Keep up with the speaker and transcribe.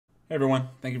Hey everyone,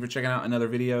 thank you for checking out another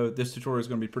video. This tutorial is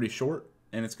going to be pretty short,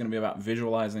 and it's going to be about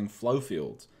visualizing flow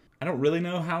fields. I don't really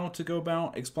know how to go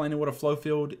about explaining what a flow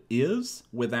field is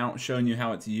without showing you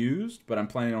how it's used, but I'm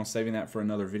planning on saving that for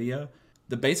another video.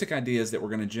 The basic idea is that we're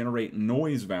going to generate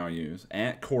noise values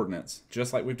at coordinates,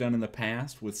 just like we've done in the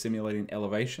past with simulating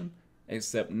elevation,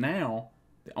 except now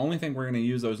the only thing we're going to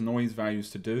use those noise values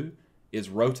to do is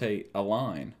rotate a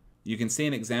line. You can see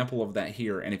an example of that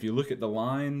here, and if you look at the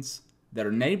lines that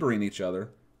are neighboring each other,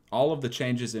 all of the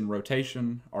changes in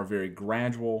rotation are very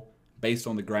gradual based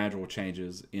on the gradual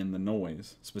changes in the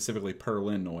noise, specifically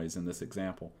Perlin noise in this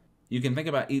example. You can think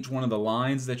about each one of the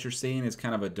lines that you're seeing as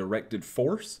kind of a directed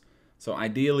force. So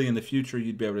ideally in the future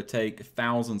you'd be able to take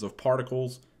thousands of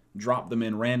particles, drop them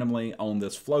in randomly on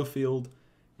this flow field,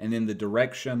 and then the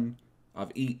direction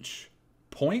of each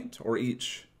point or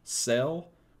each cell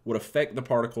would affect the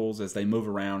particles as they move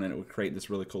around, and it would create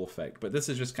this really cool effect. But this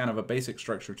is just kind of a basic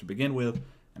structure to begin with,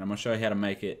 and I'm going to show you how to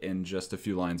make it in just a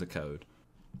few lines of code.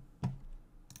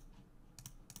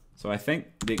 So I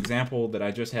think the example that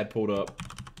I just had pulled up,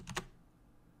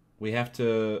 we have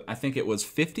to, I think it was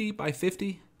 50 by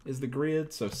 50 is the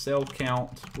grid, so cell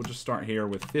count, we'll just start here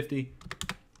with 50.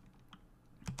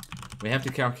 We have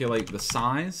to calculate the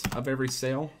size of every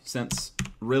cell, since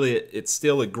really it's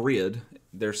still a grid.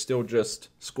 They're still just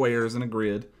squares in a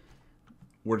grid.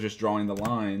 We're just drawing the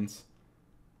lines.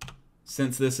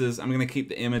 Since this is, I'm going to keep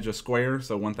the image a square,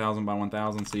 so 1000 by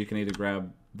 1000, so you can either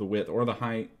grab the width or the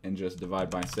height and just divide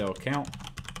by cell count.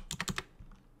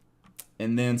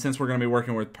 And then since we're going to be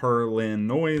working with Perlin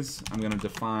noise, I'm going to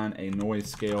define a noise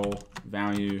scale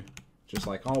value just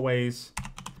like always,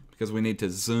 because we need to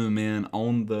zoom in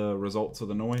on the results of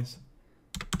the noise.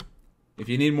 If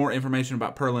you need more information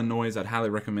about Perlin noise, I'd highly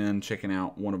recommend checking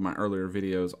out one of my earlier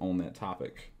videos on that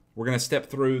topic. We're going to step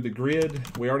through the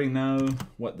grid. We already know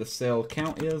what the cell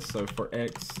count is, so for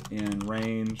X in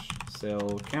range,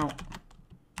 cell count.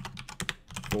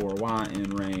 For Y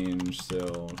in range,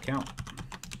 cell count.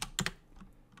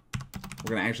 We're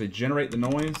going to actually generate the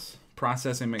noise.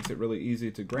 Processing makes it really easy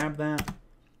to grab that.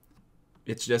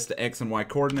 It's just the X and Y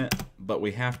coordinate, but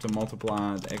we have to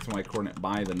multiply the X and Y coordinate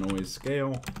by the noise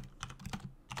scale.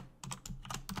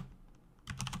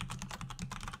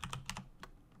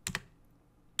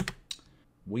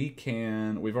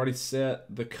 We've already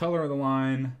set the color of the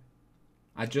line.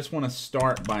 I just want to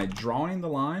start by drawing the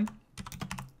line,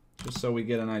 just so we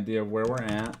get an idea of where we're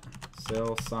at.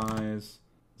 Cell size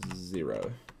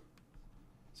 0.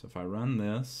 So if I run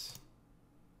this,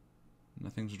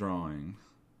 nothing's drawing.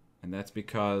 And that's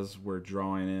because we're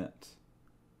drawing it.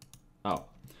 Oh,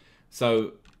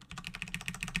 so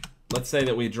let's say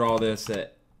that we draw this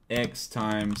at X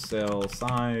times cell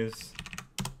size,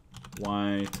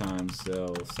 Y times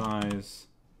cell size,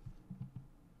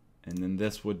 and then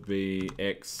this would be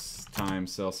X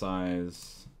times cell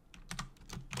size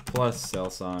plus cell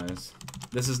size.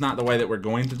 This is not the way that we're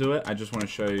going to do it. I just want to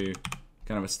show you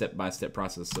kind of a step-by-step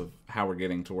process of how we're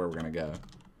getting to where we're going to go.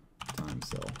 Times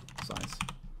cell size.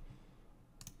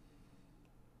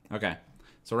 Okay,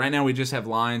 so right now we just have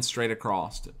lines straight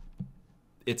across.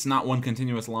 It's not one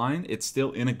continuous line. It's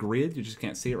still in a grid. You just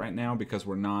can't see it right now because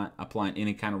we're not applying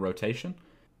any kind of rotation.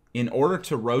 In order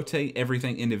to rotate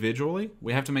everything individually,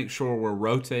 we have to make sure we're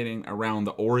rotating around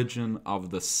the origin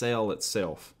of the cell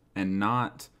itself and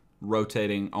not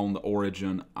rotating on the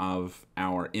origin of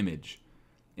our image.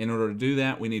 In order to do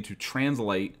that, we need to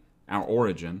translate our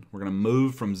origin. We're going to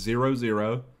move from 0,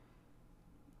 0,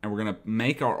 and we're going to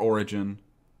make our origin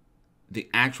the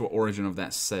actual origin of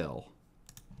that cell.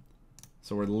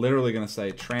 So we're literally going to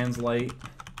say translate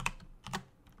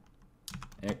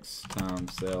X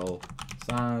times cell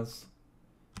size,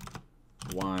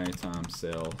 Y times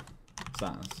cell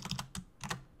size.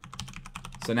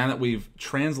 So now that we've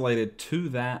translated to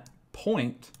that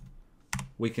point,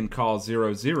 we can call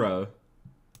 0, 0,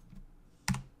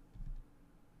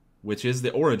 which is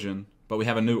the origin, but we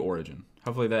have a new origin.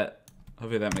 Hopefully that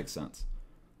makes sense.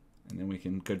 And then we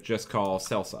can just call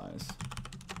cell size.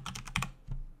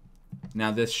 Now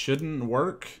this shouldn't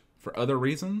work for other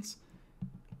reasons.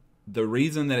 The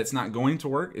reason that it's not going to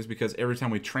work is because every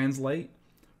time we translate,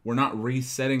 we're not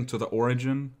resetting to the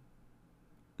origin,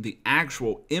 the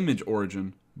actual image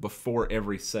origin, before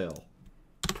every cell.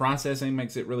 Processing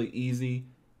makes it really easy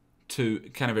to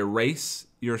kind of erase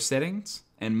your settings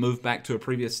and move back to a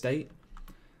previous state.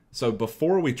 So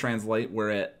before we translate, we're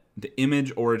at the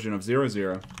image origin of 0,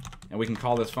 0, and we can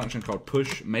call this function called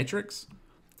push matrix,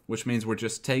 which means we're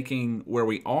just taking where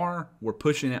we are, we're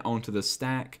pushing it onto the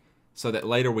stack so that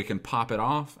later we can pop it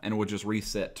off and we'll just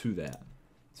reset to that.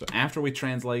 So after we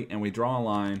translate and we draw a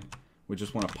line, we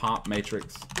just want to pop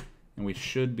matrix and we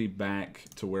should be back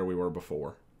to where we were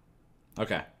before.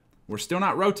 Okay, we're still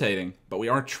not rotating, but we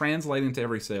are translating to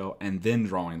every cell and then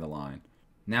drawing the line.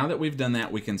 Now that we've done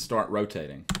that, we can start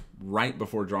rotating right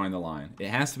before drawing the line. It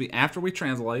has to be after we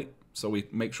translate, so we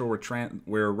make sure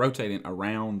we're rotating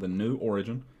around the new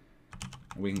origin.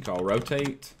 We can call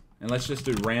rotate, and let's just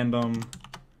do random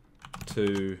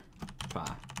to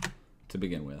pi to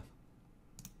begin with.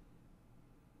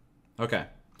 Okay,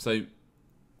 so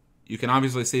you can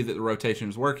obviously see that the rotation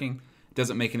is working. It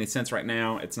doesn't make any sense right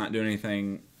now. It's not doing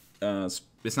anything.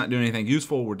 It's not doing anything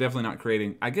useful. We're definitely not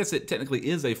creating. I guess it technically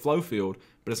is a flow field,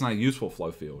 but it's not a useful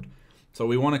flow field. So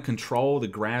we want to control the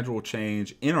gradual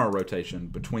change in our rotation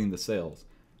between the cells,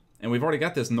 and we've already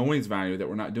got this noise value that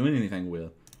we're not doing anything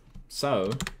with.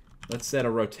 So let's set a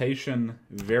rotation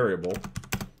variable,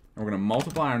 and we're going to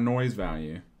multiply our noise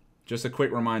value. Just a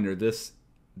quick reminder: this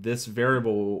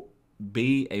variable will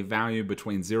be a value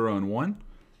between 0 and 1.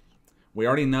 We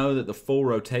already know that the full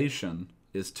rotation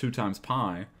is 2 times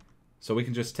pi, so we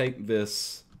can just take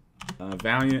this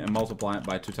value and multiply it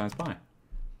by 2 times pi.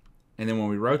 And then when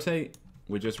we rotate,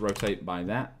 we just rotate by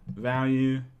that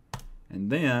value,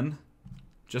 and then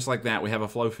just like that, we have a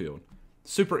flow field.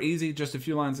 Super easy, just a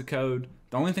few lines of code.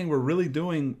 The only thing we're really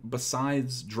doing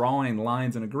besides drawing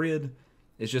lines in a grid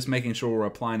is just making sure we're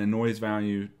applying a noise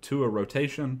value to a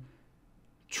rotation,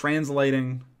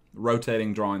 translating,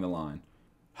 rotating, drawing the line.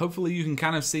 Hopefully you can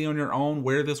kind of see on your own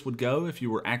where this would go if you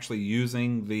were actually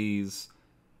using these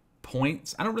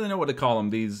points. I don't really know what to call them,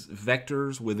 these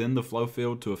vectors within the flow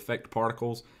field to affect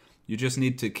particles. You just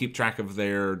need to keep track of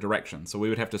their direction. So we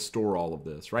would have to store all of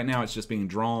this. Right now it's just being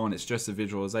drawn, it's just a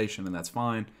visualization, and that's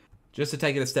fine. Just to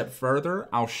take it a step further,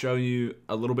 I'll show you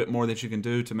a little bit more that you can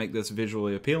do to make this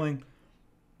visually appealing.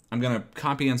 I'm going to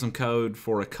copy in some code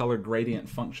for a color gradient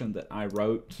function that I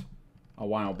wrote a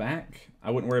while back.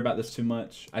 I wouldn't worry about this too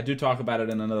much. I do talk about it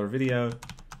in another video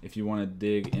if you want to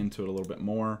dig into it a little bit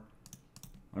more.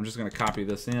 I'm just going to copy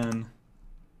this in.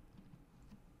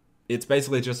 It's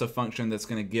basically just a function that's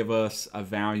going to give us a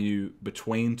value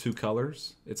between two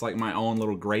colors. It's like my own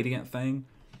little gradient thing.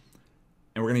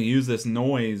 And we're going to use this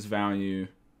noise value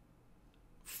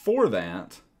for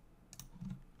that.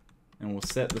 And we'll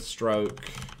set the stroke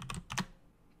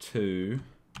to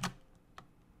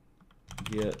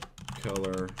get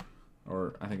color,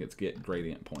 or I think it's get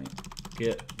gradient point.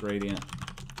 Get gradient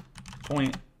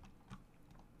point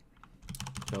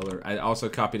color. I also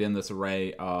copied in this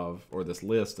array of, or this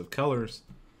list of colors.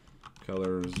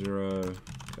 Colors 0,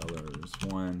 colors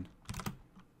 1.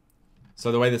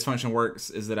 So the way this function works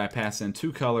is that I pass in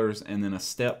 2 colors and then a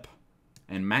step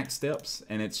and max steps,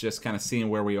 and it's just kind of seeing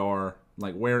where we are,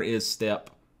 like where is step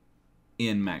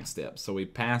in max steps. So we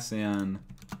pass in,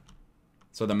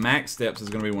 so the max steps is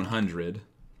going to be 100.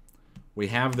 We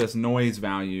have this noise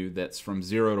value that's from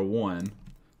 0 to 1,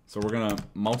 so we're going to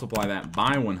multiply that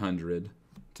by 100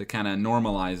 to kind of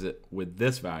normalize it with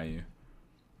this value.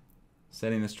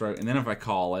 Setting the stroke, and then if I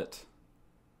call it,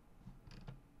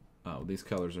 oh, these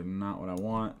colors are not what I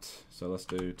want, so let's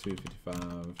do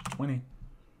 255, 20.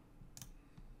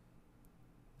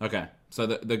 Okay, so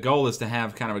the goal is to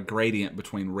have kind of a gradient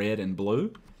between red and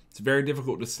blue. It's very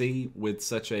difficult to see with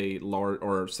such a large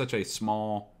or such a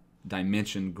small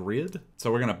dimension grid.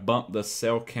 So we're going to bump the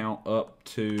cell count up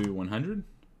to 100.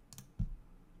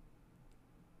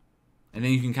 And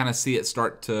then you can kind of see it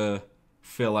start to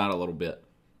fill out a little bit.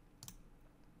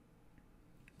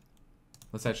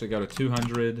 Let's actually go to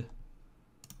 200.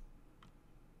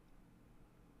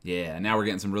 Yeah, now we're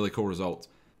getting some really cool results.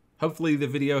 Hopefully the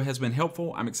video has been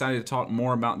helpful. I'm excited to talk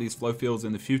more about these flow fields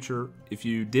in the future. If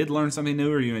you did learn something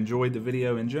new or you enjoyed the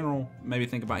video in general, maybe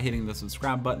think about hitting the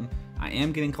subscribe button. I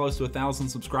am getting close to 1,000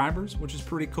 subscribers, which is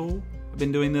pretty cool. I've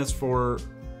been doing this for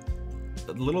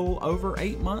a little over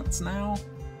 8 months now,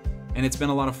 and it's been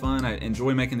a lot of fun. I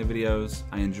enjoy making the videos.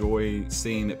 I enjoy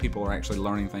seeing that people are actually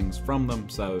learning things from them.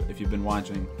 So if you've been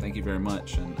watching, thank you very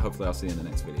much, and hopefully I'll see you in the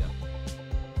next video.